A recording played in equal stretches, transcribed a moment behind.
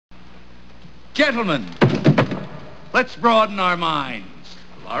Gentlemen, let's broaden our minds.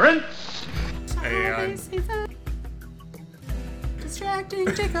 Lawrence. And distracting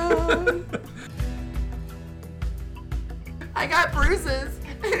Jacob. I got bruises,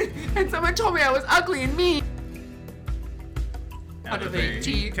 and someone told me I was ugly and mean. Out of a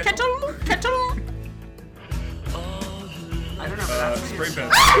tea kettle. I don't know. But that's straight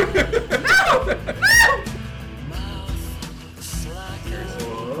bed.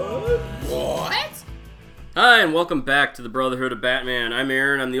 What? Hi, and welcome back to the Brotherhood of Batman. I'm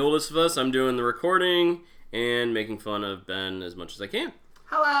Aaron. I'm the oldest of us. I'm doing the recording and making fun of Ben as much as I can.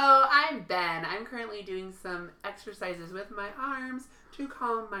 Hello, I'm Ben. I'm currently doing some exercises with my arms to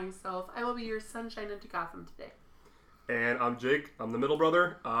calm myself. I will be your sunshine into Gotham today. And I'm Jake. I'm the middle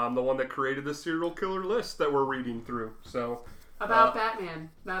brother. I'm the one that created the serial killer list that we're reading through. So About Batman,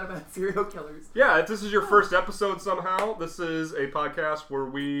 not about serial killers. yeah, if this is your first episode somehow, this is a podcast where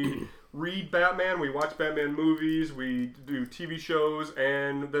we read Batman, we watch Batman movies, we do TV shows,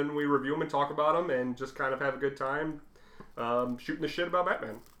 and then we review them and talk about them and just kind of have a good time shooting the shit about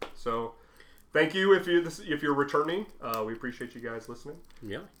Batman. So thank you if you're returning. We appreciate you guys listening.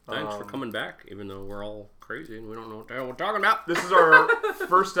 Yeah, thanks for coming back, even though we're all crazy and we don't know what the hell we're talking about. This is our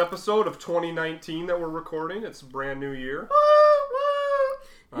first episode of 2019 that we're recording. It's a brand new year.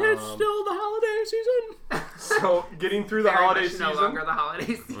 It's still the holiday season. So getting through the holiday season. No longer the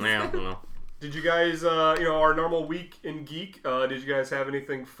holiday season. Yeah, well. Did you guys, our normal week in geek, did you guys have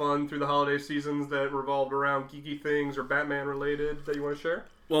anything fun through the holiday seasons that revolved around geeky things or Batman related that you want to share?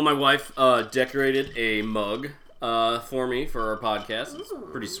 Well, my wife decorated a mug for me for our podcast. It's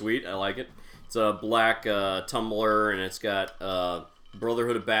pretty sweet. I like it. It's a black tumbler, and it's got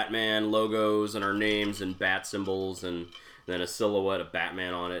Brotherhood of Batman logos and our names and bat symbols, and then a silhouette of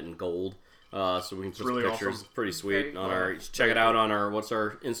Batman on it in gold. So we can put really some pictures. awesome. It's pretty sweet. Very On cool. our check it out on our what's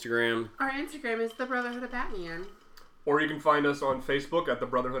our Instagram? Our Instagram is the Brotherhood of Batman. Or you can find us on Facebook at the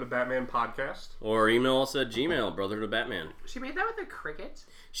Brotherhood of Batman podcast. Or email us at Gmail, Brotherhood of Batman. She made that with a cricket.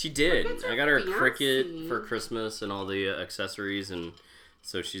 She did. Crickets are I got her a fancy. cricket for Christmas and all the accessories, and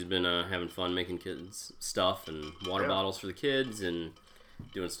so she's been having fun making kids stuff and water bottles for the kids and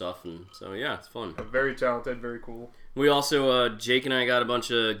doing stuff, and so yeah, it's fun. Very talented, very cool. We also, Jake and I got a bunch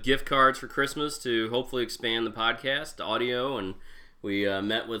of gift cards for Christmas to hopefully expand the podcast to audio, and we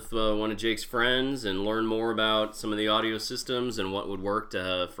met with one of Jake's friends and learned more about some of the audio systems and what would work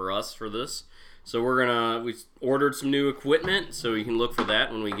for us for this. So we ordered some new equipment, so you can look for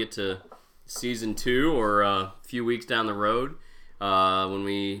that when we get to season 2 or a few weeks down the road, when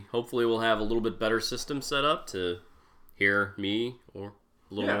we hopefully will have a little bit better system set up to hear me or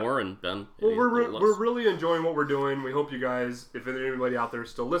a little more, and Ben. Well, we're really enjoying what we're doing. We hope you guys, if anybody out there is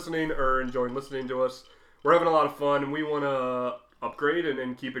still listening or enjoying listening to us, we're having a lot of fun, and we want to upgrade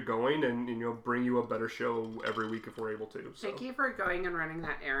and keep it going and bring you a better show every week if we're able to. So. Thank you for going and running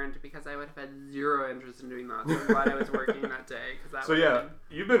that errand, because I would have had zero interest in doing that. So I'm glad I was working that day. So yeah,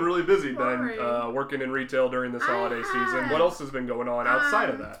 you've been really busy, Ben, boring. working in retail during this holiday season. What else has been going on outside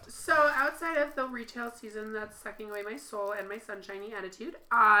of that? So outside of the retail season that's sucking away my soul and my sunshiny attitude,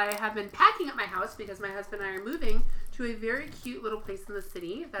 I have been packing up my house because my husband and I are moving to a very cute little place in the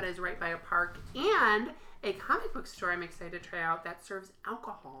city that is right by a park and a comic book store I'm excited to try out that serves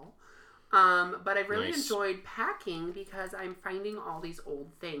alcohol. But I've really enjoyed packing because I'm finding all these old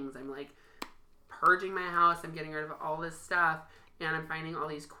things. I'm like purging my house. I'm getting rid of all this stuff. And I'm finding all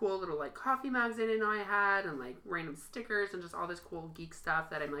these cool little like coffee mugs I didn't know I had, and like random stickers and just all this cool geek stuff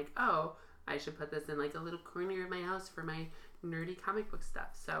that I'm like, oh, I should put this in like a little corner of my house for my nerdy comic book stuff.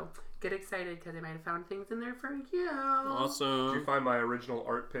 So get excited because I might have found things in there for you. Awesome. Did you find my original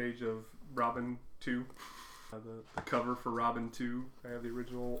art page of Robin 2? The cover for Robin 2. I have the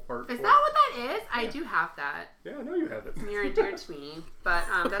original art. Is that what that is? I do have that. Yeah, I know you have it. It's near and dear to me. But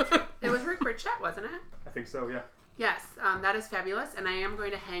it was Rick Burchett, wasn't it? I think so, yeah. Yes, that is fabulous. And I am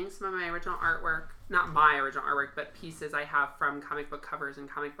going to hang some of my original artwork, not my original artwork, but pieces I have from comic book covers and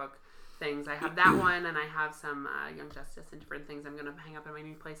comic book things. I have that one, and I have some Young Justice and different things I'm going to hang up in my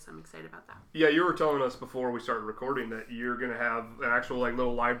new place, so I'm excited about that. Yeah, you were telling us before we started recording that you're going to have an actual like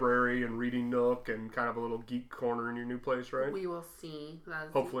little library and reading nook and kind of a little geek corner in your new place, right? We will see.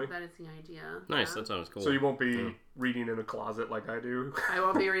 Hopefully. That is the idea. Nice, Yeah. that sounds cool. So you won't be reading in a closet like I do? I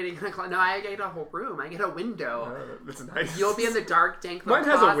won't be reading in a closet. No, I get a whole room. I get a window. That's nice. You'll be in the dark, dank little Mine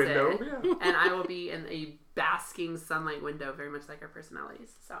has closet. a window, yeah. And I will be in a basking sunlight window, very much like our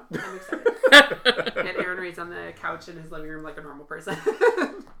personalities. So I'm excited. And Aaron reads on the couch in his living room like a normal person.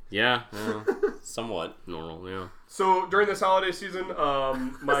 Yeah, somewhat normal, yeah. So during this holiday season,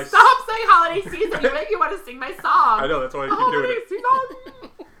 my Stop saying holiday season. You make me want to sing my song. I know, that's why I keep doing it. Holiday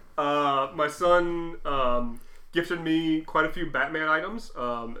season. my son gifted me quite a few Batman items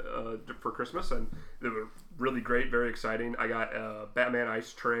for Christmas, and they were really great, very exciting. I got Batman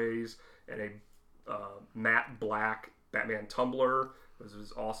ice trays and a matte black Batman tumbler. This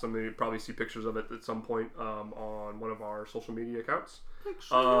is awesome. You'll probably see pictures of it at some point on one of our social media accounts.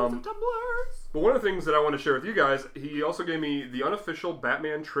 Pictures of tumblers. But one of the things that I want to share with you guys, he also gave me the unofficial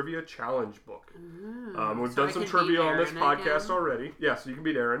Batman Trivia Challenge book. We've done some trivia on this podcast already. Yeah, so you can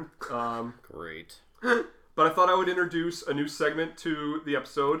beat Aaron. Great. But I thought I would introduce a new segment to the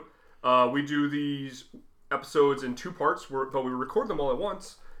episode. We do these episodes in 2 parts, but we record them all at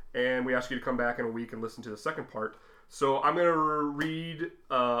once, and we ask you to come back in a week and listen to the second part. So I'm going to read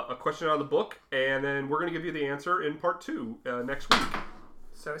a question out of the book, and then we're going to give you the answer in part 2 next week.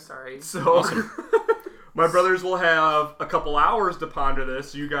 So sorry. So awesome. My brothers will have a couple hours to ponder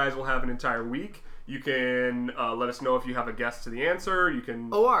this. You guys will have an entire week. You can let us know if you have a guess to the answer. You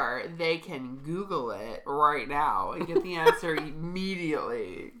can, or they can Google it right now and get the answer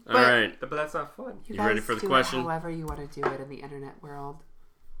immediately. All right. But that's not fun. You ready for the question? However you want to do it in the internet world.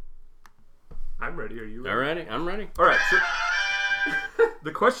 I'm ready. Are you ready? All right. I'm ready. All right. So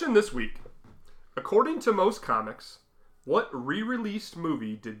the question this week: according to most comics, what re-released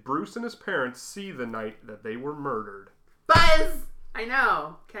movie did Bruce and his parents see the night that they were murdered? Buzz! I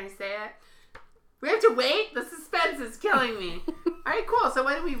know. Can I say it? We have to wait? The suspense is killing me. Alright, cool. So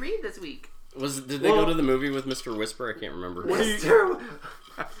what did we read this week? Did they go to the movie with Mr. Whisper? I can't remember. What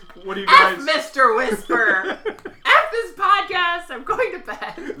do you guys... F Mr. Whisper! F this podcast! I'm going to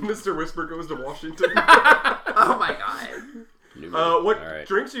bed. Mr. Whisper goes to Washington. Oh my god. What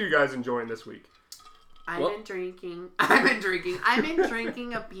drinks are you guys enjoying this week? I've been drinking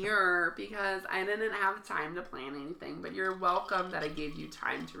a beer because I didn't have time to plan anything, but you're welcome that I gave you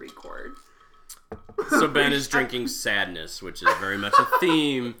time to record. So Ben is drinking sadness, which is very much a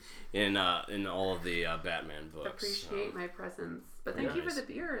theme in all of the Batman books. Appreciate my presence, but thank you for the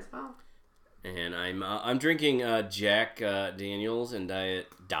beer as well. And I'm drinking Jack Daniels and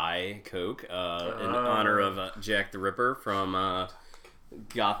Diet Coke in honor of Jack the Ripper from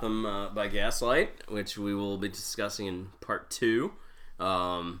Gotham by Gaslight, which we will be discussing in part 2.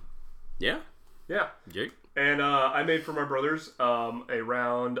 Yeah. Jake. And I made for my brothers a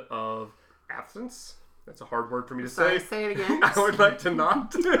round of absinthe. That's a hard word for me to say. Say it again. I would like to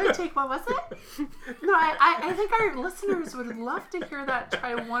not. Wait, Jake, what was it? No, I think our listeners would love to hear that.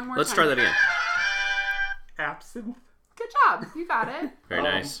 Try one more time. Let's try that again. Absinthe. Good job. You got it. Very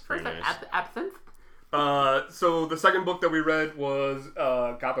nice. First, Very nice. absinthe. So the second book that we read was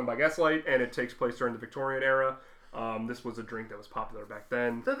Gotham by Gaslight, and it takes place during the Victorian era. This was a drink that was popular back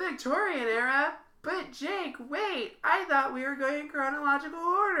then. The Victorian era? But Jake, wait, I thought we were going in chronological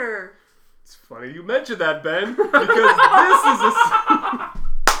order. It's funny you mentioned that, Ben, because this is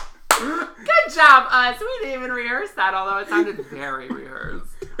Good job, us. We didn't even rehearse that, although it sounded very rehearsed.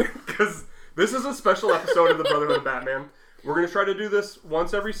 Because this is a special episode of the Brotherhood of Batman. We're going to try to do this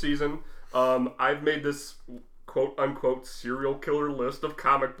once every season. I've made this quote-unquote serial killer list of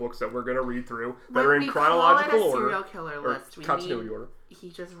comic books that we're going to read through that are in chronological order. Serial killer list. Or continuity order. He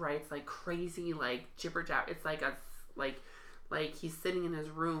just writes like crazy, like jibber-jabber. It's like like he's sitting in his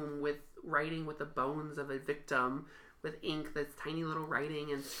room writing with the bones of a victim with ink that's tiny little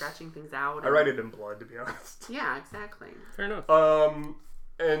writing and scratching things out. I write it in blood, to be honest. Yeah, exactly. Fair enough.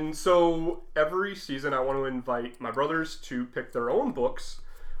 And so every season I want to invite my brothers to pick their own books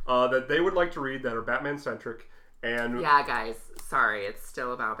that they would like to read that are Batman-centric. And yeah, guys, sorry, it's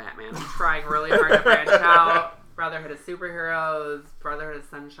still about Batman. I'm trying really hard to branch out. Brotherhood of Superheroes, Brotherhood of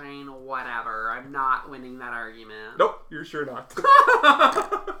Sunshine, whatever. I'm not winning that argument. Nope, you're sure not.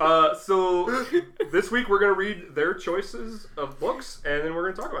 So this week we're going to read their choices of books, and then we're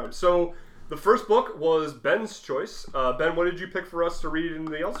going to talk about them. So the first book was Ben's choice. Ben, what did you pick for us to read in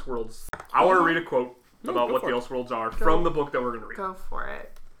the Elseworlds? I want to read a quote about what the Elseworlds are from the book that we're going to read. Go for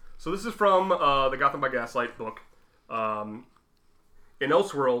it. So this is from the Gotham by Gaslight book. In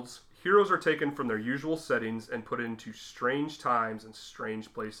Elseworlds, heroes are taken from their usual settings and put into strange times and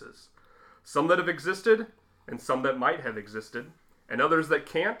strange places. Some that have existed, and some that might have existed, and others that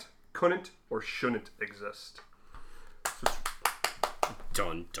can't, couldn't, or shouldn't exist.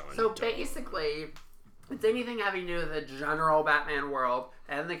 So basically, it's anything having to do with the general Batman world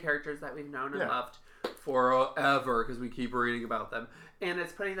and the characters that we've known and loved forever because we keep reading about them. And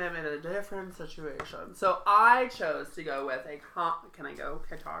it's putting them in a different situation. So I chose to go with Can I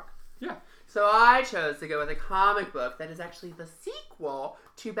talk? Yeah. So I chose to go with a comic book that is actually the sequel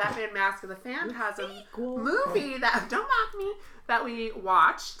to Batman Mask of the Phantasm movie that we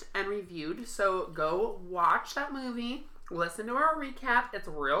watched and reviewed. So go watch that movie, Listen to our recap. It's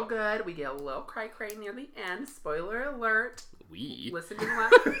real good. We get a little cry near the end. Spoiler alert. Listen to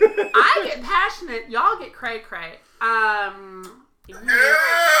that. I get passionate. Y'all get cray.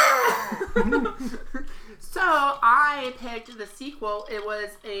 So I picked the sequel. It was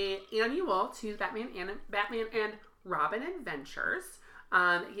a annual to Batman and Robin Adventures.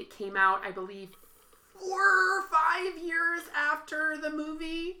 It came out, I believe, 4 or 5 years after the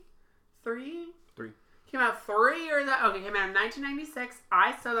movie. 3? Came out 3 or that? Okay, came out in 1996.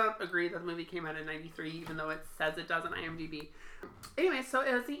 I still don't agree that the movie came out in 93, even though it says it does on IMDb. Anyway, so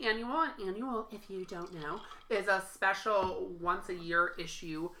it was the annual. Annual, if you don't know, is a special once-a-year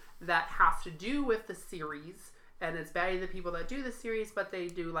issue that has to do with the series. And it's by the people that do the series, but they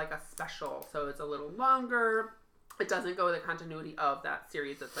do like a special. So it's a little longer. It doesn't go with the continuity of that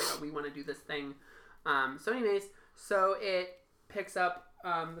series. It's like, oh, we want to do this thing. So anyways, so it picks up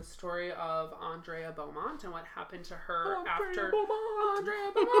the story of Andrea Beaumont and what happened to her after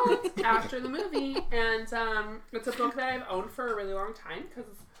the movie. And it's a book that I've owned for a really long time because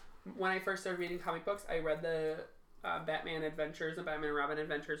when I first started reading comic books, I read the Batman Adventures and Batman and Robin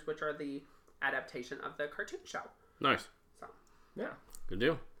Adventures, which are the adaptation of the cartoon show. Nice. So yeah, good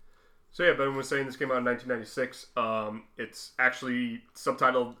deal. So yeah, Ben was saying this came out in 1996. It's actually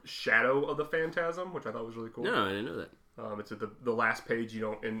subtitled "Shadow of the Phantasm," which I thought was really cool. No, I didn't know that. It's at the last page,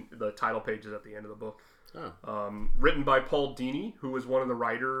 in the title page is at the end of the book. Oh. Written by Paul Dini, who was one of the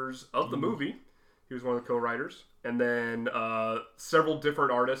writers of the movie. He was one of the co-writers. And then several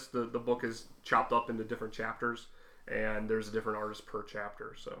different artists. The book is chopped up into different chapters, and there's a different artist per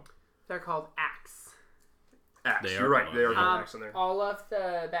chapter. So they're called acts. Acts, you're right. They are called acts in there. All of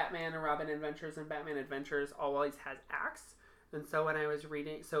the Batman and Robin Adventures and Batman Adventures always has acts. And so when I was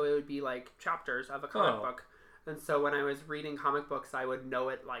reading, so it would be like chapters of a comic book. And so when I was reading comic books, I would know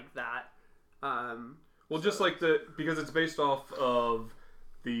it like that. Just like because it's based off of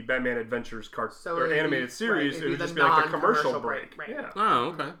the Batman Adventures animated series, right, it would just be like a commercial break. Right. Yeah. Oh,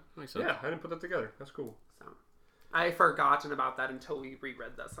 okay. Makes sense. Yeah, I didn't put that together. That's cool. So I forgotten about that until we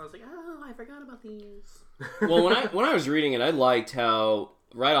reread this. I was like, oh, I forgot about these. Well, when I was reading it, I liked how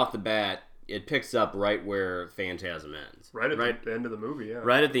right off the bat it picks up right where Phantasm ends. Right at the end of the movie, yeah.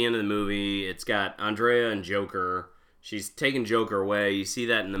 Right at the end of the movie, it's got Andrea and Joker. She's taking Joker away. You see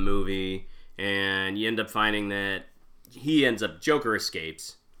that in the movie, and you end up finding that Joker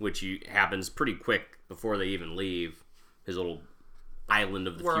escapes, which happens pretty quick before they even leave his little island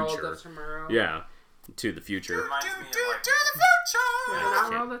of the World future. of Tomorrow. Yeah, to the future. To the future!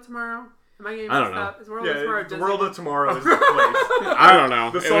 Not World of Tomorrow. Am I getting I don't messed know. up? Is World of Tomorrow the World of Tomorrow is the place. I don't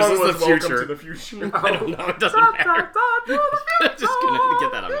know. The song was the Welcome future. to the Future. I don't know. It doesn't matter. I'm just gonna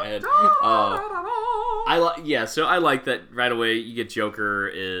get that out of my head. So I like that right away. You get Joker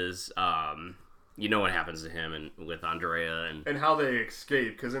is, you know what happens to him and with Andrea and how they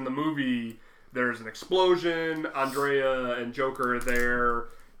escape. Because in the movie, there's an explosion. Andrea and Joker are there.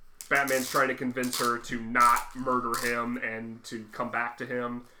 Batman's trying to convince her to not murder him and to come back to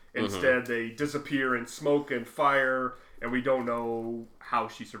him. Instead, they disappear in smoke and fire, and we don't know how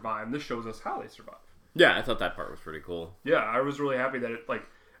she survived. This shows us how they survived. Yeah, I thought that part was pretty cool. Yeah, I was really happy that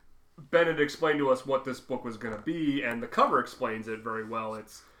Ben had explained to us what this book was going to be, and the cover explains it very well.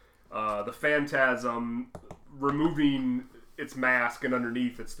 It's the Phantasm removing its mask, and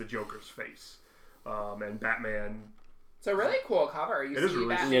underneath it's the Joker's face. And Batman... It's a really cool cover. You see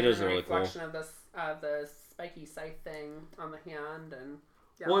Batman it is in the really reflection of the spiky scythe thing on the hand, and...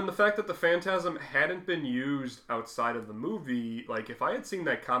 Yeah. Well, and the fact that the Phantasm hadn't been used outside of the movie, if I had seen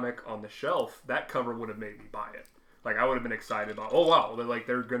that comic on the shelf, that cover would have made me buy it. I would have been excited about, oh wow,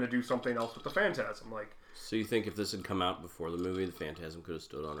 they're going to do something else with the Phantasm. So you think if this had come out before the movie, the Phantasm could have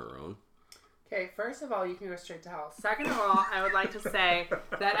stood on her own? Okay, first of all, you can go straight to hell. Second of all, I would like to say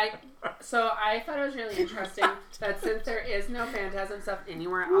that I thought it was really interesting that since there is no Phantasm stuff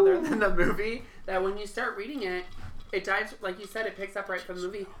anywhere other than the movie, that when you start reading it, it dives, like you said, it picks up right from the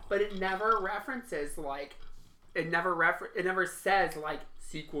movie, but it never references, it never says,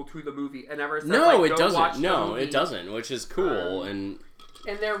 sequel to the movie. It never says, no, it go watch doesn't. the No, movie. it doesn't, which is cool. And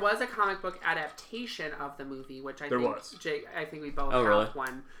there was a comic book adaptation of the movie, which I think we both Oh, have really?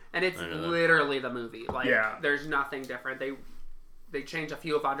 one. And it's I know that. literally the movie. Yeah. There's nothing different. They changed a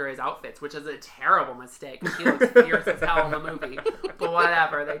few of Andre's outfits, which is a terrible mistake. He looks fierce as hell in the movie. But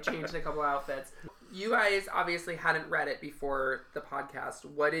whatever, they changed a couple outfits. You guys obviously hadn't read it before the podcast.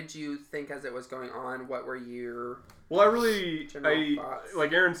 What did you think as it was going on? What were your general thoughts?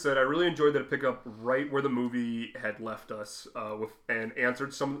 Like Aaron said, I really enjoyed that it picked up right where the movie had left us and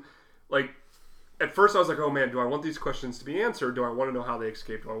answered some, at first I was like, oh man, do I want these questions to be answered? Do I want to know how they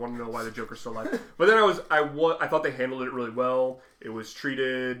escaped? Do I want to know why the Joker's still alive? But then I thought they handled it really well. It was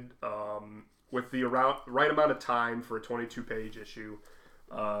treated with the right amount of time for a 22-page issue.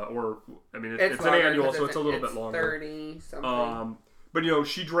 It's an annual, so it's a little bit longer. 30 something. But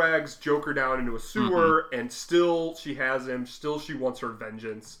she drags Joker down into a sewer, and still she has him. Still she wants her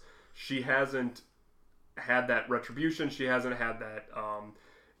vengeance. She hasn't had that retribution. She hasn't had that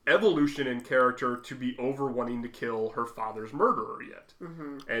evolution in character to be over wanting to kill her father's murderer yet.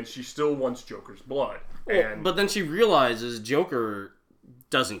 And she still wants Joker's blood. But then she realizes Joker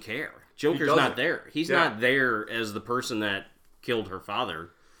doesn't care. Joker's not there. He's not there as the person that killed her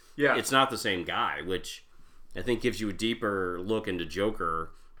father. Yeah. It's not the same guy, which I think gives you a deeper look into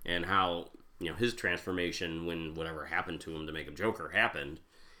Joker and how, his transformation when whatever happened to him to make him Joker happened.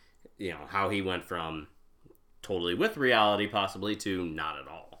 How he went from totally with reality possibly to not at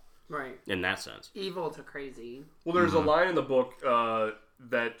all. Right. In that sense. Evil to crazy. Well, there's a line in the book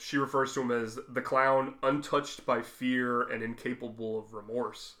that she refers to him as the clown untouched by fear and incapable of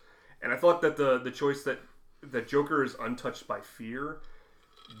remorse. And I thought that the choice that Joker is untouched by fear,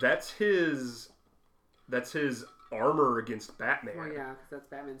 that's his armor against Batman. Well, yeah, because that's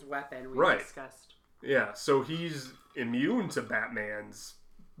Batman's weapon Right. discussed. Yeah, so he's immune to Batman's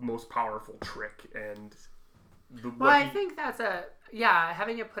most powerful trick. And I think that's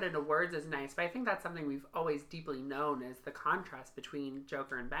having it put into words is nice, but I think that's something we've always deeply known is the contrast between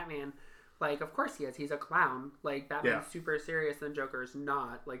Joker and Batman. Like, of course he is. He's a clown. Like, Batman's super serious and Joker's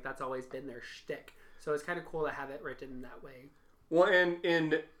not. Like, that's always been their shtick. So it's kind of cool to have it written that way. Well, and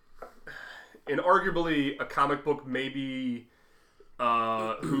in arguably a comic book maybe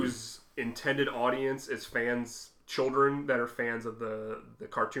whose intended audience is children that are fans of the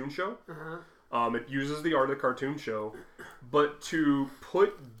cartoon show. It uses the art of the cartoon show, but to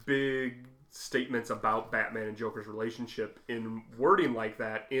put big statements about Batman and Joker's relationship in wording like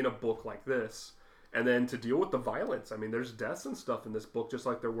that in a book like this, and then to deal with the violence. I mean, there's deaths and stuff in this book just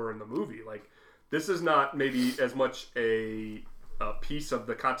like there were in the movie. Like, this is not maybe as much a piece of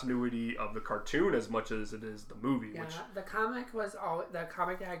the continuity of the cartoon as much as it is the movie. Yeah, which, the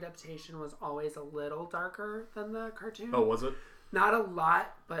comic adaptation was always a little darker than the cartoon. oh, was it? Not a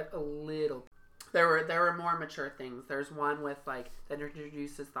lot, but a little. There were more mature things. There's one with that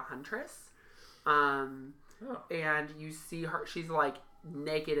introduces the Huntress, and you see her. She's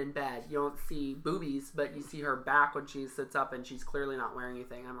naked in bed. You don't see boobies, but you see her back when she sits up, and she's clearly not wearing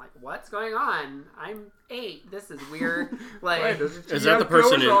anything. I'm like, what's going on? I'm 8. This is weird. Is that the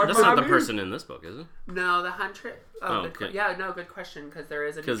person? That's not the person in this book, is it? No, the Huntress. Good question, because there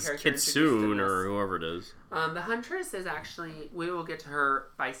is a new character. Because Kitsune or whoever it is. The Huntress is actually. We will get to her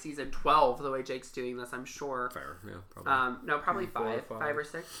by season 12. The way Jake's doing this, I'm sure. Fair, yeah, probably. Probably 5 or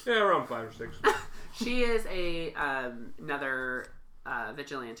 6. Yeah, around 5 or 6. She is another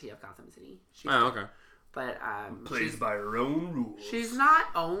vigilante of Gotham City. Okay. But plays by her own rules. She's not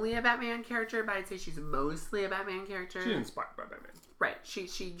only a Batman character, but I'd say she's mostly a Batman character. She's inspired by Batman. Right. She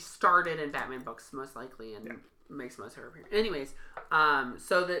started in Batman books most likely and makes most of her appearance. Anyways,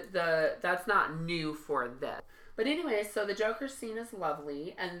 so that's not new for this. But anyway, so the Joker scene is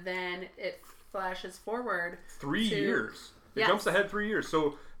lovely, and then it flashes forward 3 years. It jumps ahead 3 years.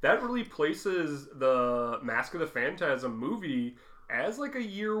 So that really places the Mask of the Phantasm movie as a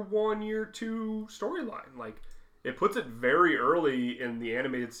year 1, year 2 storyline. It puts it very early in the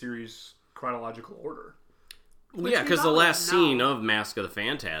animated series chronological order. Yeah, because the last scene of Mask of the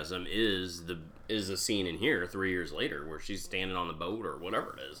Phantasm is the scene in here 3 years later where she's standing on the boat or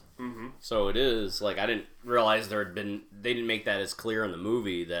whatever it is. Mm-hmm. So it is I didn't realize they didn't make that as clear in the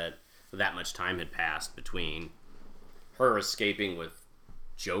movie that much time had passed between her escaping with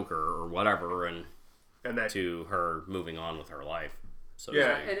Joker or whatever and that to her moving on with her life. So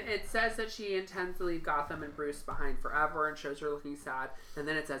and it says that she intends to leave Gotham and Bruce behind forever and shows her looking sad. And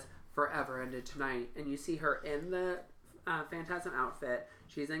then it says, forever ended tonight. And you see her in the Phantasm outfit.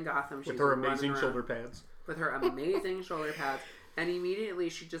 She's in Gotham. With her amazing shoulder pads. With her amazing shoulder pads. And immediately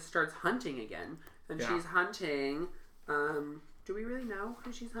she just starts hunting again. And she's hunting... do we really know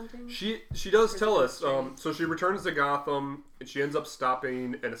who she's hunting? She does tell us. So she returns to Gotham, and she ends up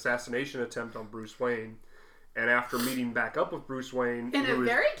stopping an assassination attempt on Bruce Wayne. And after meeting back up with Bruce Wayne... In a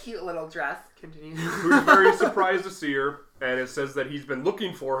very cute little dress. Continue. Who's very surprised to see her. And it says that he's been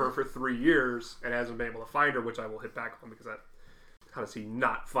looking for her for 3 years and hasn't been able to find her, which I will hit back on because how does he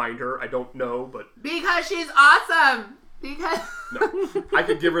not find her? I don't know, but... Because she's awesome! Because... No. I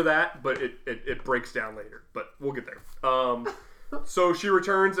could give her that, but it breaks down later. But we'll get there. So she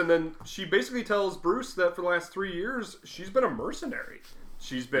returns, and then she basically tells Bruce that for the last 3 years, she's been a mercenary.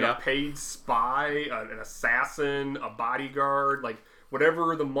 She's been a paid spy, an assassin, a bodyguard, like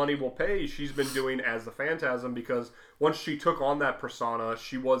whatever the money will pay, she's been doing as the Phantasm, because once she took on that persona,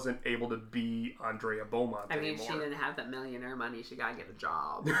 she wasn't able to be Andrea Beaumont anymore. She didn't have that millionaire money. She gotta get a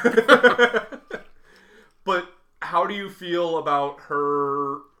job. But how do you feel about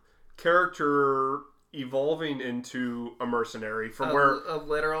her character evolving into a mercenary from a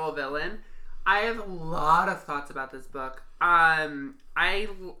literal villain? I have a lot of thoughts about this book. I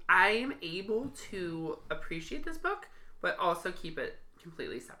am able to appreciate this book, but also keep it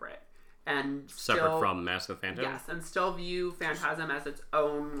completely separate. And separate from Mask of the Phantasm? Yes, and still view Phantasm as its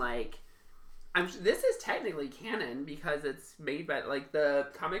own, like... this is technically canon because it's made by... Like, the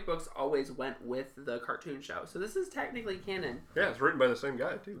comic books always went with the cartoon show. So this is technically canon. Yeah, it's written by the same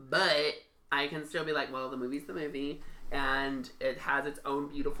guy, too. But I can still be like, well, the movie's the movie, and it has its own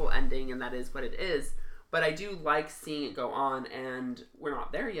beautiful ending, and that is what it is. But I do like seeing it go on, and we're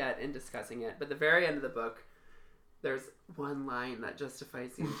not there yet in discussing it. But the very end of the book, there's one line that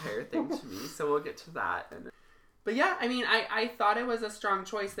justifies the entire thing to me, so we'll get to that. But yeah, I mean, I thought it was a strong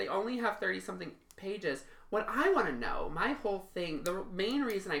choice. They only have 30-something pages. What I want to know, my whole thing, the main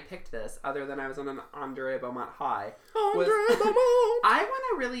reason I picked this, other than I was on an Andrea Beaumont high, was I want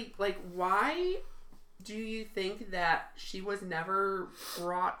to really, like, why do you think that she was never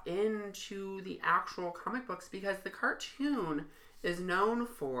brought into the actual comic books? Because the cartoon is known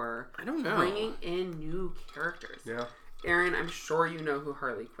for bringing in new characters. Yeah. Aaron, I'm sure you know who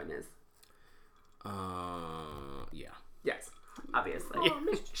Harley Quinn is. Yeah. Yes, obviously.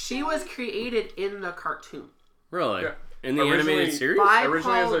 She was created in the cartoon. Really? Yeah. In the animated series?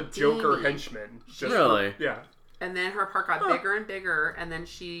 Originally as a Joker henchman. Really? Yeah. And then her part got bigger and bigger, and then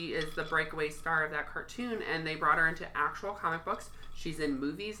she is the breakaway star of that cartoon, and they brought her into actual comic books. She's in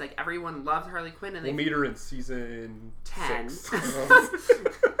movies. Like, everyone loves Harley Quinn. And we'll meet her in season 10. 6.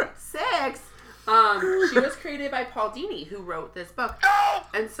 6? She was created by Paul Dini, who wrote this book.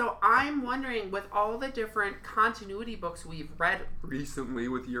 And so I'm wondering, with all the different continuity books we've read recently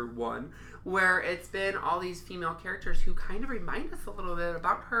with Year One, where it's been all these female characters who kind of remind us a little bit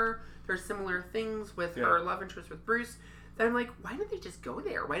about her. There's similar things with her love interest with Bruce. Then I'm like, why didn't they just go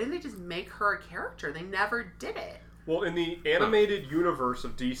there? Why didn't they just make her a character? They never did it. Well, in the animated universe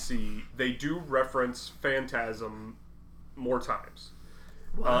of DC, they do reference Phantasm more times.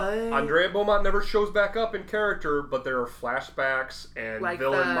 What? Andrea Beaumont never shows back up in character, but there are flashbacks and like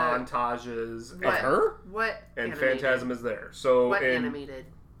villain montages. What? Of her? What? And animated? Phantasm is there. So what animated?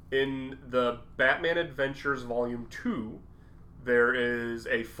 In the Batman Adventures Volume 2, there is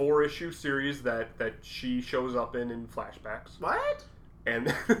a 4-issue series that she shows up in flashbacks. What?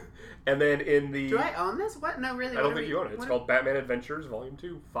 And then in the... Do I own this? What? No, really. I don't think you own it. It's called Batman Adventures Volume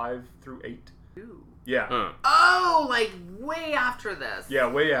 2, 5 through 8. Ooh. Yeah. Huh. Oh, like way after this.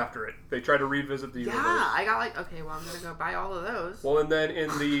 Yeah, way after it. They try to revisit the universe. Yeah, I got like, okay, well, I'm going to go buy all of those. Well, and then in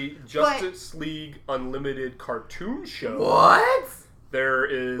the Justice League Unlimited cartoon show... What? There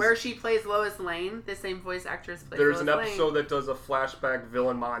is... Where she plays Lois Lane. The same voice actress plays There's Lois an episode Lane. that does a flashback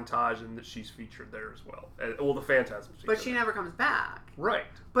villain montage, and that she's featured there as well. Well, the Phantasm. But she never comes back. Right.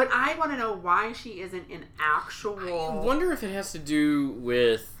 But I want to know why she isn't in actual... I wonder if it has to do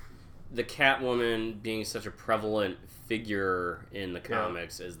with the Catwoman being such a prevalent figure in the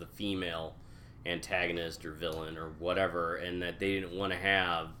comics as the female antagonist or villain or whatever, and that they didn't want to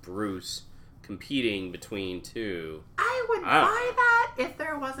have Bruce competing between two. I would buy that if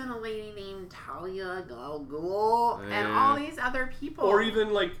there wasn't a lady named Talia al Ghul and all these other people. Or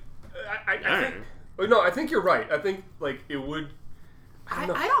even, like... I think you're right. I think, like, it would... I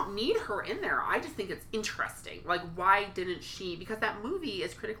don't need her in there. I just think it's interesting. Like, why didn't she... Because that movie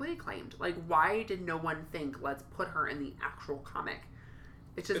is critically acclaimed. Like, why did no one think, let's put her in the actual comic?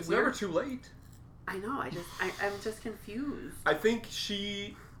 It's just weird. Never too late. I know. I'm just confused. I think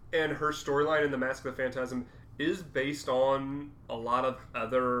she and her storyline in The Mask of the Phantasm is based on a lot of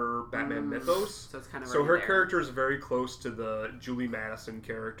other Batman mythos. So it's kind of her character is very close to the Julie Madison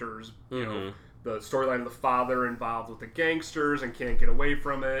characters. You know, the storyline of the father involved with the gangsters and can't get away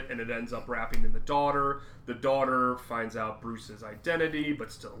from it, and it ends up wrapping in the daughter. The daughter finds out Bruce's identity,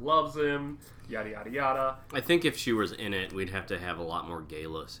 but still loves him. Yada yada yada. I think if she was in it, we'd have to have a lot more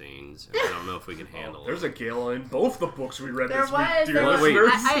gala scenes. And I don't know if we can handle There's it. a gala in both the books we read There this was. week, dear was.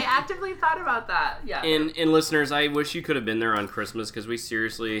 listeners. I actively thought about that. Yeah. And listeners, I wish you could have been there on Christmas, because we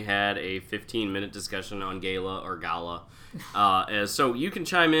seriously had a 15-minute discussion on gala or gala. So you can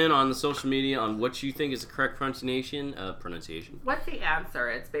chime in on the social media on what you think is the correct pronunciation. What's the answer?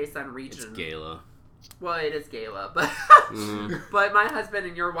 It's based on region. It's gala. Well, it is gala, but but my husband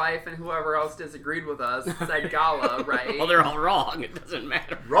and your wife and whoever else disagreed with us said gala, right? Well, they're all wrong. It doesn't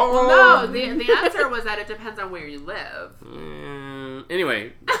matter. Wrong. Well, no, the answer was that it depends on where you live.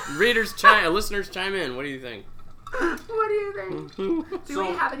 Anyway, listeners chime in. What do you think? What do you think? Do we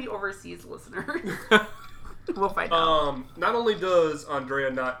have any overseas listeners? We'll find out. Not only does Andrea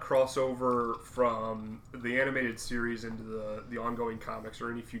not cross over from the animated series into the ongoing comics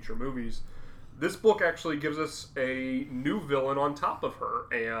or any future movies, this book actually gives us a new villain on top of her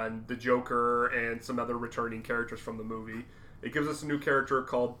and the Joker and some other returning characters from the movie. It gives us a new character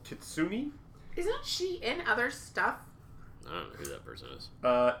called Kitsune. Isn't she in other stuff? I don't know who that person is.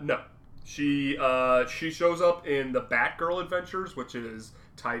 No. She shows up in the Batgirl Adventures, which is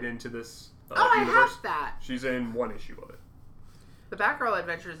tied into this universe. I have that. She's in one issue of it. The Batgirl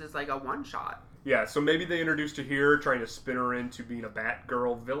Adventures is like a one-shot. Yeah, so maybe they introduced her here, trying to spin her into being a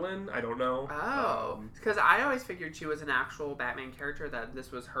Batgirl villain. I don't know. Oh, because I always figured she was an actual Batman character. That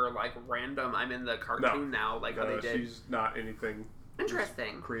this was her like random. I'm in the cartoon now, like how they did. She's not anything.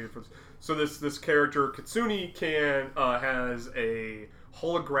 Interesting. Created for. So this character Kitsune has a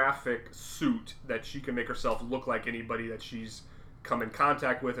holographic suit that she can make herself look like anybody that she's come in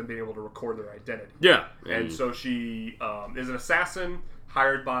contact with and being able to record their identity. Yeah, and so she is an assassin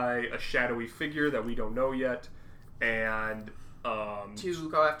hired by a shadowy figure that we don't know yet, and to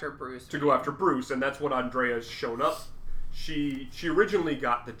go after Bruce. To go after Bruce, and that's what Andrea's shown up. She originally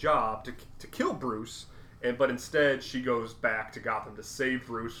got the job to kill Bruce, but instead she goes back to Gotham to save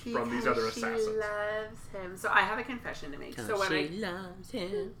Bruce from these other assassins. She loves him. So I have a confession to make. So when loves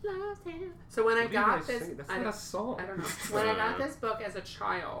him. So when I got this, this, that's not a song. I don't know. When I got this book as a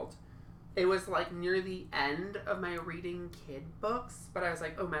child, it was like near the end of my reading kid books, but I was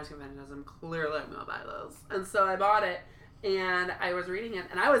like, oh, Magic Phantasm, clearly I'm gonna buy those. And so I bought it, and I was reading it,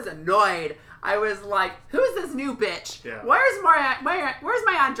 and I was annoyed. I was like, who's this new bitch? Yeah. Where's my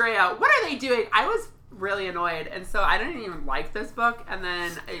Andrea? What are they doing? I was really annoyed, and so I didn't even like this book, and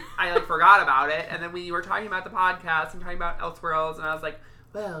then I like forgot about it, and then we were talking about the podcast and talking about Elseworlds, and I was like,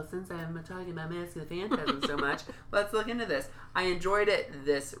 well, since I'm talking about Mask of the Phantasm so much, let's look into this. I enjoyed it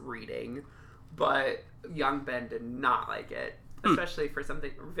this reading, but young Ben did not like it, especially for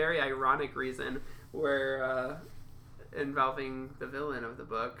something very ironic reason where involving the villain of the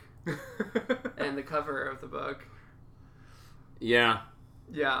book and the cover of the book. Yeah.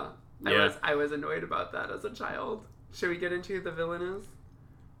 Yeah. I was annoyed about that as a child. Should we get into the villainous?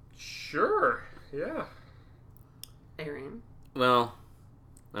 Sure. Yeah. Aaron. Well,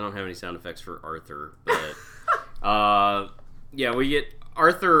 I don't have any sound effects for Arthur, but yeah, we get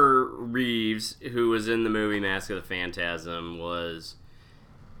Arthur Reeves, who was in the movie Mask of the Phantasm, was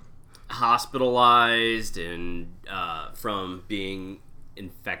hospitalized and from being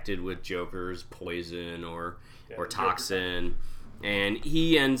infected with Joker's poison or toxin, and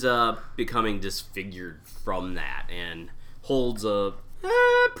he ends up becoming disfigured from that and holds a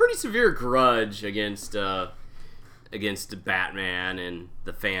pretty severe grudge against Batman and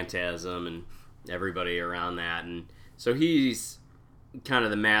the Phantasm and everybody around that, and so he's kind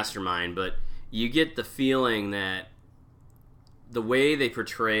of the mastermind, but you get the feeling that the way they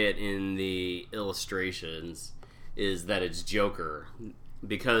portray it in the illustrations is that it's Joker,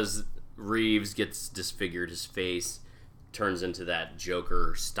 because Reeves gets disfigured, his face turns into that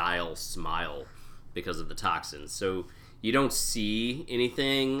Joker style smile because of the toxins. So you don't see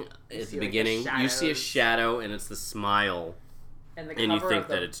anything at the beginning. You see a shadow, and it's the smile, and you think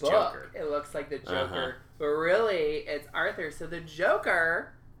that it's Joker. It looks like the Joker, but really it's Arthur. So the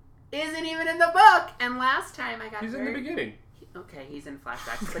Joker isn't even in the book. And last time I got in the beginning. Okay, he's in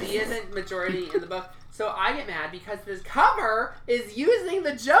flashbacks, but he isn't majority in the book. So I get mad because this cover is using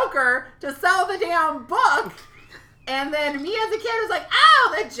the Joker to sell the damn book. And then me as a kid was like,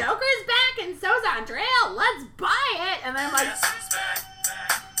 oh, the Joker's back and so's Andrea. Let's buy it. And then I'm like,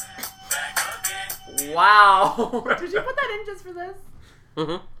 wow. Did you put that in just for this?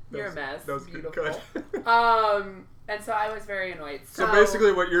 Mm-hmm. You're a mess. That was beautiful. Good. And so I was very annoyed. So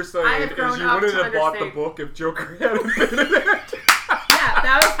basically what you're saying is you wouldn't have bought the book if Joker hadn't been in it. Yeah,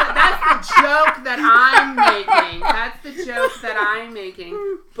 that's the joke that I'm making. That's the joke that I'm making.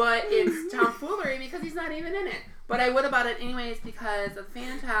 But it's tomfoolery because he's not even in it. But I would have bought it anyways because of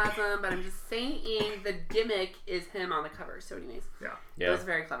Phantasm, but I'm just saying the gimmick is him on the cover. So anyways, it was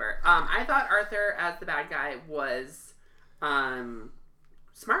very clever. I thought Arthur as the bad guy was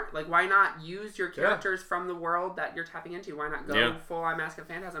smart. Like, why not use your characters from the world that you're tapping into? Why not go full on Mask of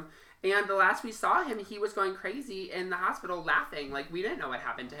Phantasm? And the last we saw him, he was going crazy in the hospital laughing. Like, we didn't know what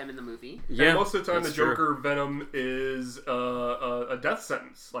happened to him in the movie. Yeah, and most of the time the Joker venom is a death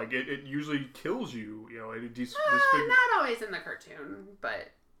sentence. Like, it usually kills you. You know, not always in the cartoon,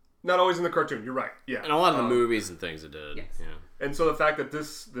 but... Not always in the cartoon, you're right. Yeah. And a lot of the movies and things it did. Yes. Yeah. And so the fact that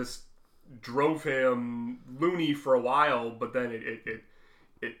this drove him loony for a while, but then it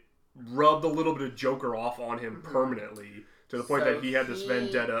rubbed a little bit of Joker off on him permanently to the point that he had this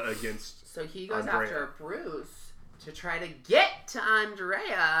vendetta against So he goes Andrea. after Bruce to try to get to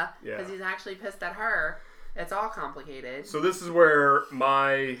Andrea because he's actually pissed at her. It's all complicated. So this is where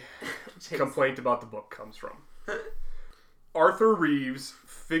my complaint about the book comes from. Arthur Reeves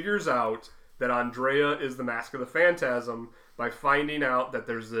figures out that Andrea is the Mask of the Phantasm by finding out that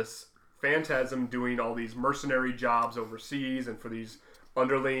there's this phantasm doing all these mercenary jobs overseas and for these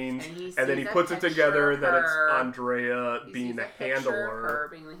underlings, and then he puts it together that it's Andrea being the handler.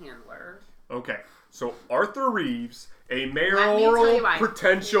 Being the handler. Okay, so Arthur Reeves, a mayoral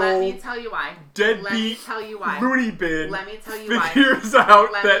potential deadbeat loony bin, figures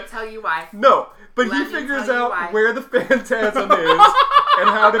out that. Let me tell you why. No, but he figures out where the phantasm is and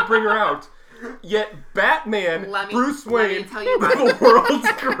how to bring her out. Yet Batman, Bruce Wayne, the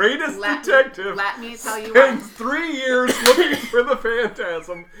world's greatest detective, spends 3 years looking for the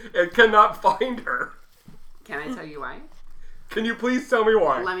phantasm and cannot find her. Can I tell you why? Can you please tell me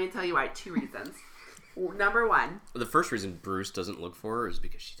why? Let me tell you why. 2 reasons. Number 1. The first reason Bruce doesn't look for her is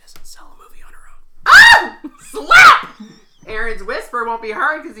because she doesn't sell a movie on her own. Ah! Slap! Aaron's whisper won't be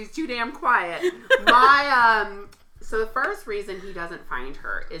heard because he's too damn quiet. So the first reason he doesn't find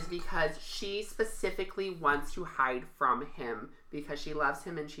her is because she specifically wants to hide from him because she loves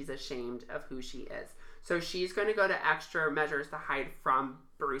him and she's ashamed of who she is. So she's going to go to extra measures to hide from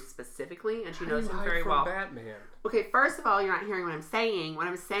Bruce specifically, and she knows him very well. Batman? Okay, first of all, you're not hearing what I'm saying. What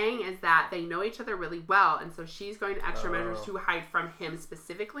I'm saying is that they know each other really well, and so she's going to extra measures to hide from him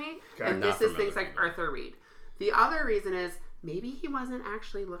specifically. Okay. And this is things like Arthur Reed. The other reason is maybe he wasn't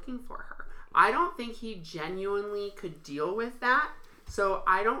actually looking for her. I don't think he genuinely could deal with that. So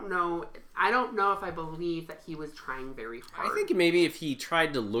I don't know if I believe that he was trying very hard. I think maybe if he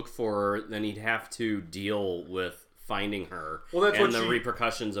tried to look for her, then he'd have to deal with finding her and the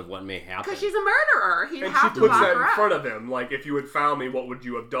repercussions of what may happen. Because she's a murderer. He'd and have she to puts lock that her in up. front of him. Like, if you had found me, what would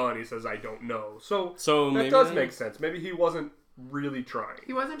you have done? He says, I don't know. So that does make sense. Maybe he wasn't really trying.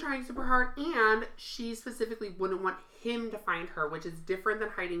 He wasn't trying super hard, and she specifically wouldn't want him to find her, which is different than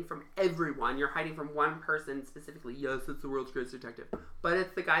hiding from everyone. You're hiding from one person specifically. Yes, it's the world's greatest detective. But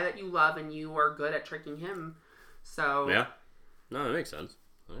it's the guy that you love, and you are good at tricking him. So... Yeah. No, that makes sense.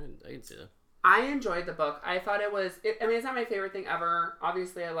 I can see that. I enjoyed the book. I thought it was... it's not my favorite thing ever.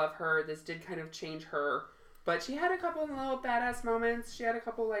 Obviously, I love her. This did kind of change her. But she had a couple little badass moments. She had a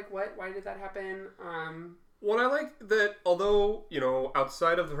couple, like, what? Why did that happen? Well, I like that, although,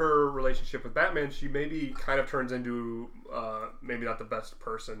 outside of her relationship with Batman, she maybe kind of turns into maybe not the best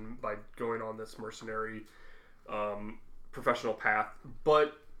person by going on this mercenary professional path.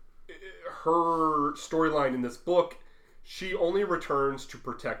 But her storyline in this book, she only returns to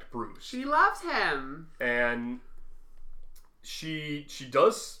protect Bruce. She loves him. And she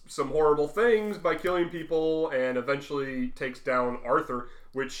does some horrible things by killing people and eventually takes down Arthur,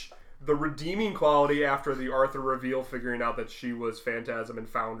 which... The redeeming quality after the Arthur reveal, figuring out that she was Phantasm and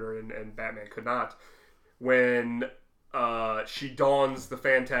found her and Batman could not, when she dons the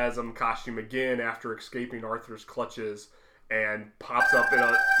Phantasm costume again after escaping Arthur's clutches and pops up in a...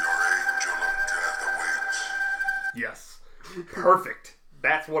 Your angel of death awaits. Yes. Perfect.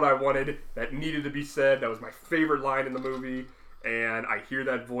 That's what I wanted. That needed to be said. That was my favorite line in the movie, and I hear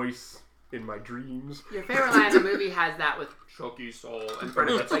that voice in my dreams. Your favorite line in the movie has that with Chucky Soul in front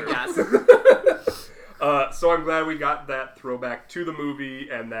of it, I guess. So I'm glad we got that throwback to the movie,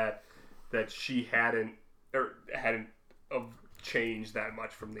 and that she hadn't changed that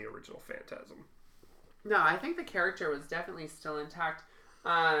much from the original Phantasm. No, I think the character was definitely still intact.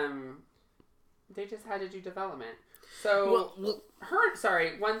 They just had to do development. So, her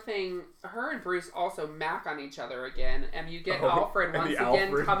and Bruce also mac on each other again, and you get Alfred once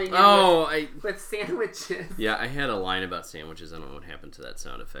again coming in with sandwiches. Yeah, I had a line about sandwiches. I don't know what happened to that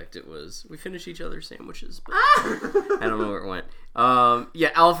sound effect. It was, we finish each other's sandwiches, but I don't know where it went. Yeah,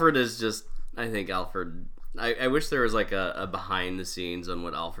 Alfred is just, I think Alfred I wish there was like a behind the scenes on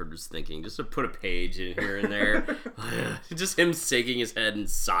what Alfred was thinking, just to put a page in here and there. Just him shaking his head and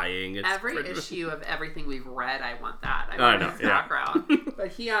sighing. It's Every issue of everything we've read, I want that. I I want know, his yeah. background.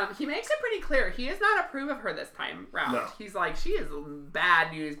 But he makes it pretty clear. He does not approve of her this time round. No. He's like, she is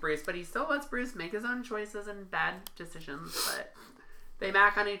bad news, Bruce, but he still lets Bruce make his own choices and bad decisions. But they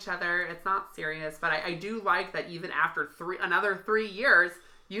back on each other. It's not serious. But I do like that even after another 3 years,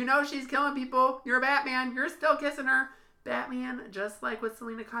 you know she's killing people. You're Batman. You're still kissing her. Batman, just like with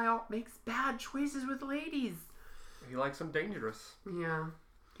Selena Kyle, makes bad choices with ladies. He likes them dangerous. Yeah.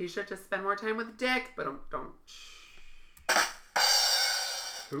 He should just spend more time with Dick, but don't.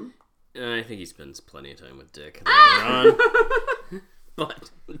 Who? I think he spends plenty of time with Dick later on.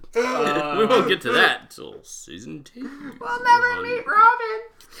 But we won't get to that until season 2. We'll never meet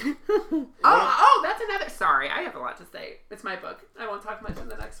Robin. Oh, that's another. Sorry, I have a lot to say. It's my book. I won't talk much in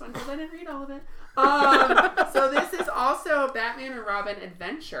the next one because I didn't read all of it. So this is also Batman and Robin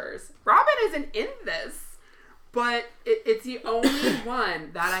Adventures. Robin isn't in this, but it's the only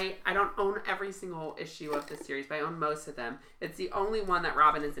one that I don't own every single issue of the series, but I own most of them. It's the only one that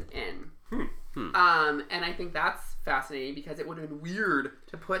Robin isn't in. And I think that's fascinating because it would have been weird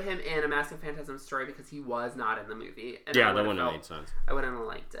to put him in a Mask of Phantasm story because he was not in the movie. And Yeah, that wouldn't have made sense. I wouldn't have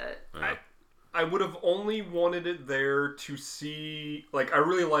liked it. I would have only wanted it there to see, like, I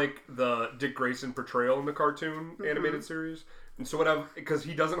really like the Dick Grayson portrayal in the cartoon animated series. And so because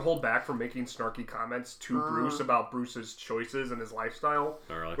he doesn't hold back from making snarky comments to Bruce about Bruce's choices and his lifestyle,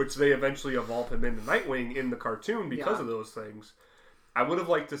 really? which they eventually evolve him into Nightwing in the cartoon because of those things. I would have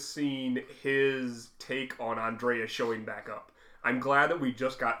liked to seen his take on Andrea showing back up. I'm glad that we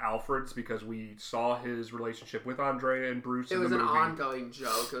just got Alfred's because we saw his relationship with Andrea and Bruce. It in was the an movie. Ongoing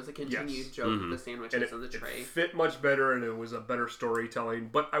joke. It was a continued joke with the sandwiches and the tray. It fit much better, and it was a better storytelling.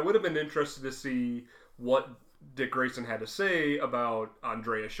 But I would have been interested to see what Dick Grayson had to say about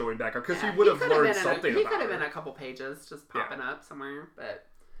Andrea showing back up because he would have learned something. He about could have her. been a couple pages just popping up somewhere, but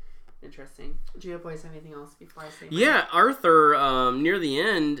interesting. Do you boys have anything else before I say? Yeah, Arthur, near the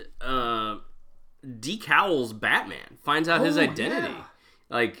end, decowls Batman, finds out his identity. Yeah.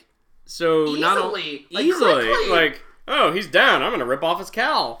 Like, so Easily. easily, like, oh, he's down. I'm gonna rip off his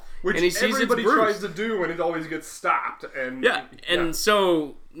cowl. Which and he sees everybody it's Bruce. tries to do, and it always gets stopped. And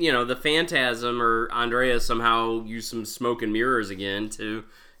So the Phantasm or Andrea somehow used some smoke and mirrors again to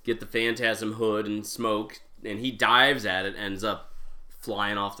get the Phantasm hood and smoke, and he dives at it, ends up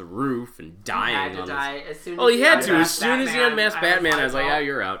flying off the roof and dying. He had to die as soon as he had to. unmasked As soon as he unmasked Batman, I was like,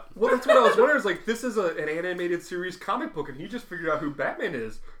 you're out. Well, that's what I was wondering. Is like, this is an animated series comic book, and he just figured out who Batman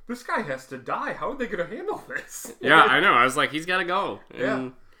is. This guy has to die. How are they going to handle this? Yeah, I know. I was like, he's got to go. And Yeah.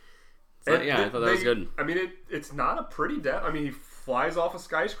 I thought that was good. I mean, it's not a pretty death. I mean, he flies off a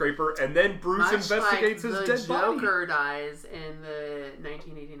skyscraper, and then Bruce investigates his dead body. The Joker dies in the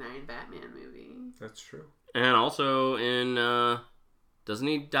 1989 Batman movie. That's true. And also in, doesn't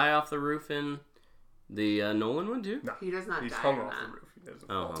he die off the roof in the Nolan one too? No, He does not he's die hung in off that. the roof. He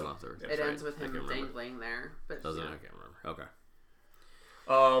doesn't Oh, fall hung down. off the roof. It ends with I him can't remember. dangling there. But Doesn't yeah. I can't remember. Okay.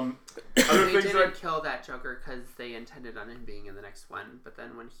 Other They things didn't that kill that Joker because they intended on him being in the next one, but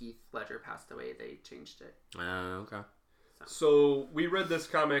then when Heath Ledger passed away, they changed it. Okay. So we read this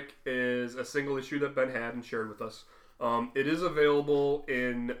comic as a single issue that Ben had and shared with us. It is available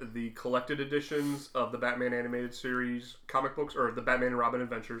in the collected editions of the Batman animated series comic books, or the Batman and Robin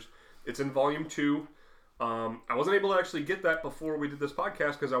Adventures. It's in volume 2. I wasn't able to actually get that before we did this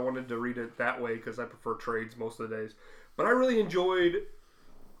podcast because I wanted to read it that way because I prefer trades most of the days. But I really enjoyed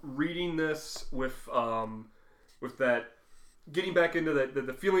reading this with that, getting back into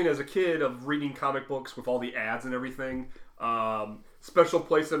the feeling as a kid of reading comic books with all the ads and everything. Special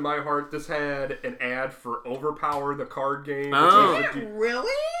place in my heart. This had an ad for Overpower, the card game. Oh.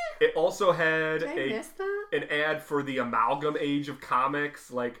 Really? It also had Did I miss that? an ad for the Amalgam Age of Comics.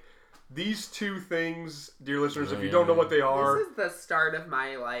 Like, these two things, dear listeners, if you don't know what they are, This is the start of my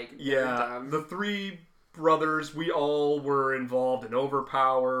nerddom. the three brothers, we all were involved in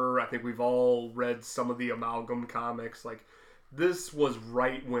Overpower. I think we've all read some of the Amalgam comics. Like, this was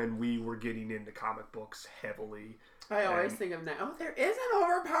right when we were getting into comic books heavily. I always think of there is an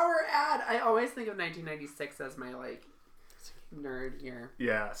Overpower ad. I always think of 1996 as my nerd year.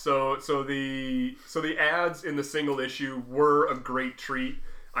 Yeah, so the ads in the single issue were a great treat.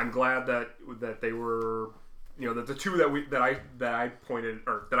 I'm glad that they were, that the two that I pointed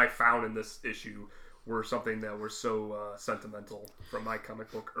or that I found in this issue were something that were so sentimental from my comic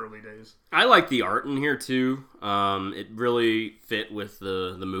book early days. I like the art in here too. It really fit with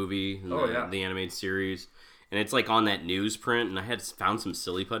the movie and the animated series. And it's like on that newsprint, and I had found some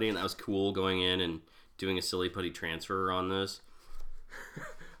silly putty, and that was cool going in and doing a silly putty transfer on this.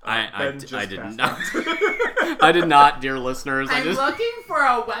 Ben I just did passed not. out. I did not, dear listeners. I'm looking for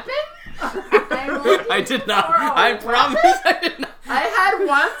a weapon. I did not. I promise I did not. I had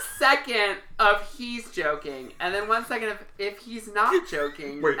 1 second of he's joking, and then 1 second of if he's not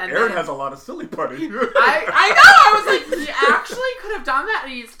joking. Wait, and Aaron then has a lot of silly putty. I know. I was like, he actually could have done that,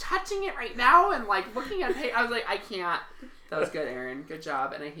 and he's touching it right now and like looking at it. I was like, I can't. That was good, Aaron. Good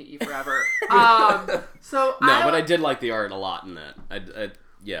job, and I hate you forever. But I did like the art a lot in that.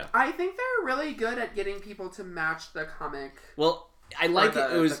 Yeah. I think they're really good at getting people to match the comic. Well, I like it.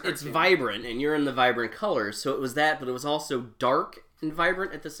 It's cartoon. vibrant, and you're in the vibrant colors, so it was that, but it was also dark and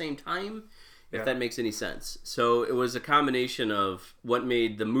vibrant at the same time, if that makes any sense. So it was a combination of what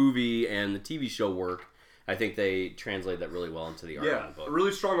made the movie and the TV show work. I think they translate that really well into the art of the book.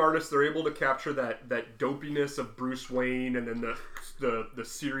 Really strong artists. They're able to capture that dopiness of Bruce Wayne, and then the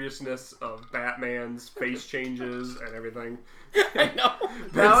seriousness of Batman's face changes and everything. I know.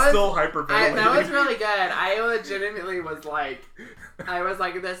 That's still hyperventilating. That was really good. I legitimately was like,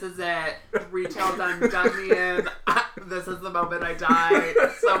 this is it. Retail done me in. This is the moment I die.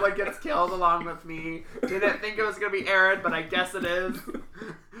 Someone gets killed along with me. Didn't think it was going to be Aaron, but I guess it is.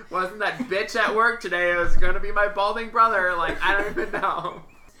 Wasn't that bitch at work today? It was going to be my balding brother. Like, I don't even know.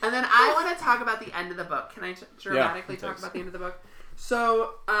 And then I want to talk about the end of the book. Can I dramatically talk about the end of the book?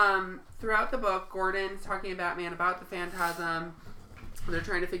 So, throughout the book, Gordon's talking to Batman about the Phantasm. They're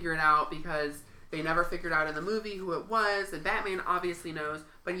trying to figure it out because they never figured out in the movie who it was, and Batman obviously knows,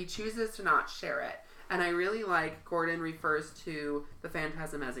 but he chooses to not share it. And I really like Gordon refers to the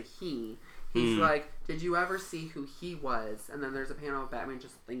Phantasm as a he. He's like, did you ever see who he was? And then there's a panel of Batman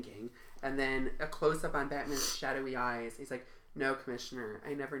just thinking, and then a close-up on Batman's shadowy eyes. He's like, no, Commissioner,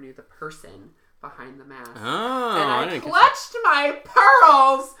 I never knew the person behind the mask. Oh, and I clutched my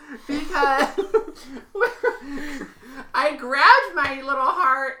pearls because I grabbed my little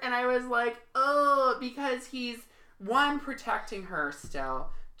heart and I was like, oh, because he's, 1, protecting her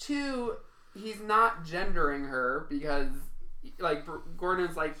still. 2, he's not gendering her because, like,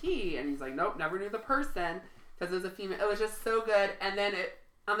 Gordon's like he, and he's like, nope, never knew the person because it was a female. It was just so good. And then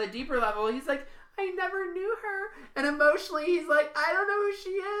on the deeper level, he's like, I never knew her. And emotionally, he's like, I don't know who she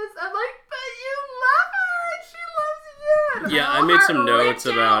is. I'm like, but you love her and she loves you. And yeah, I made some notes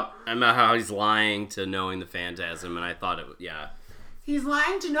about how he's lying to knowing the Phantasm, and I thought it, He's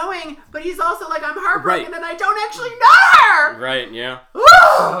lying to knowing, but he's also like, I'm heartbroken and I don't actually know her. Right, yeah.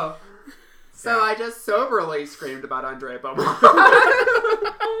 Woo! So I just soberly screamed about Andrea Beaumont.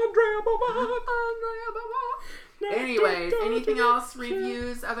 Andrea Beaumont. Anyways, anything else?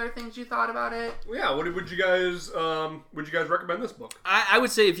 Reviews? Other things you thought about it? Yeah. Would you guys recommend this book? I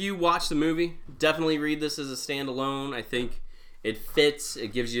would say if you watch the movie, definitely read this as a standalone. I think it fits.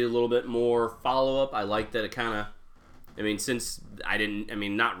 It gives you a little bit more follow up. I like that it kind of.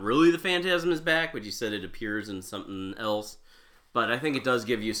 Not really the Phantasm is back, but you said it appears in something else. But I think it does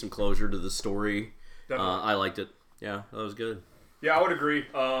give you some closure to the story. I liked it. Yeah, that was good. Yeah, I would agree.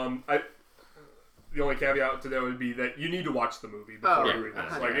 The only caveat to that would be that you need to watch the movie before you read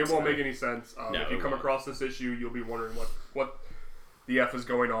this. Like, it won't make any sense. If you come across this issue, you'll be wondering what the F is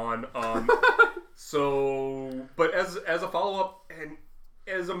going on. But as a follow-up and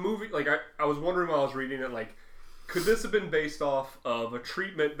as a movie, like, I was wondering while I was reading it, like, could this have been based off of a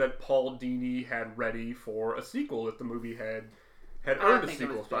treatment that Paul Dini had ready for a sequel if the movie had earned a sequel? I don't think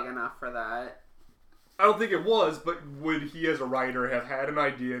it was big enough for that. I don't think it was, but would he as a writer have had an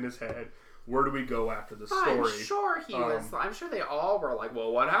idea in his head? Where do we go after the story? I'm sure he was. I'm sure they all were like,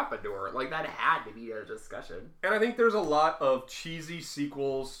 well, what happened to her? Like, that had to be a discussion. And I think there's a lot of cheesy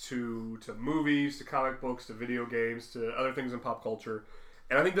sequels to movies, to comic books, to video games, to other things in pop culture.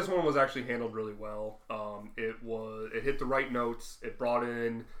 And I think this one was actually handled really well. It hit the right notes. It brought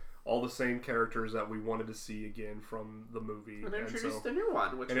in all the same characters that we wanted to see again from the movie. And introduced a new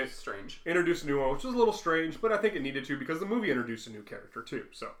one, which was strange. Introduced a new one, which was a little strange, but I think it needed to because the movie introduced a new character too.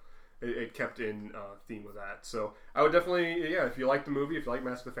 So it kept in theme with that. So I would definitely, if you like the movie, if you like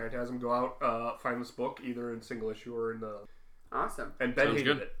Mask of the Phantasm, go out, find this book either in single issue or in the... Awesome. And Ben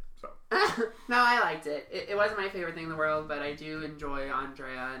hated it. So. No, I liked it. It wasn't my favorite thing in the world, but I do enjoy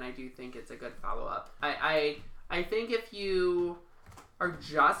Andrea, and I do think it's a good follow-up. I think if you are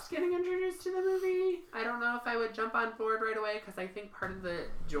just getting introduced to the movie, I don't know if I would jump on board right away, because I think part of the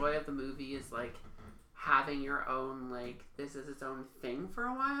joy of the movie is, like, having your own, like, this is its own thing for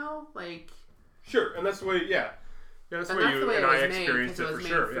a while. Like... Sure, and that's the way, that's the way you and I experienced it for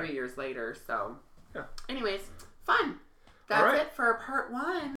sure. 3 years later, so... Yeah. Anyways, fun. That's it for part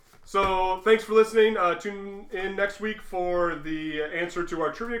 1. So thanks for listening. Tune in next week for the answer to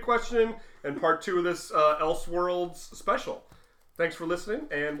our trivia question and part 2 of this Elseworlds special. Thanks for listening,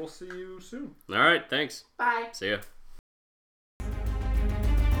 and we'll see you soon. All right, thanks. Bye. See ya.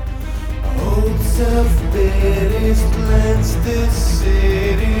 Old self-bed is cleansed, this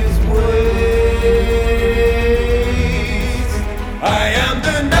city's way.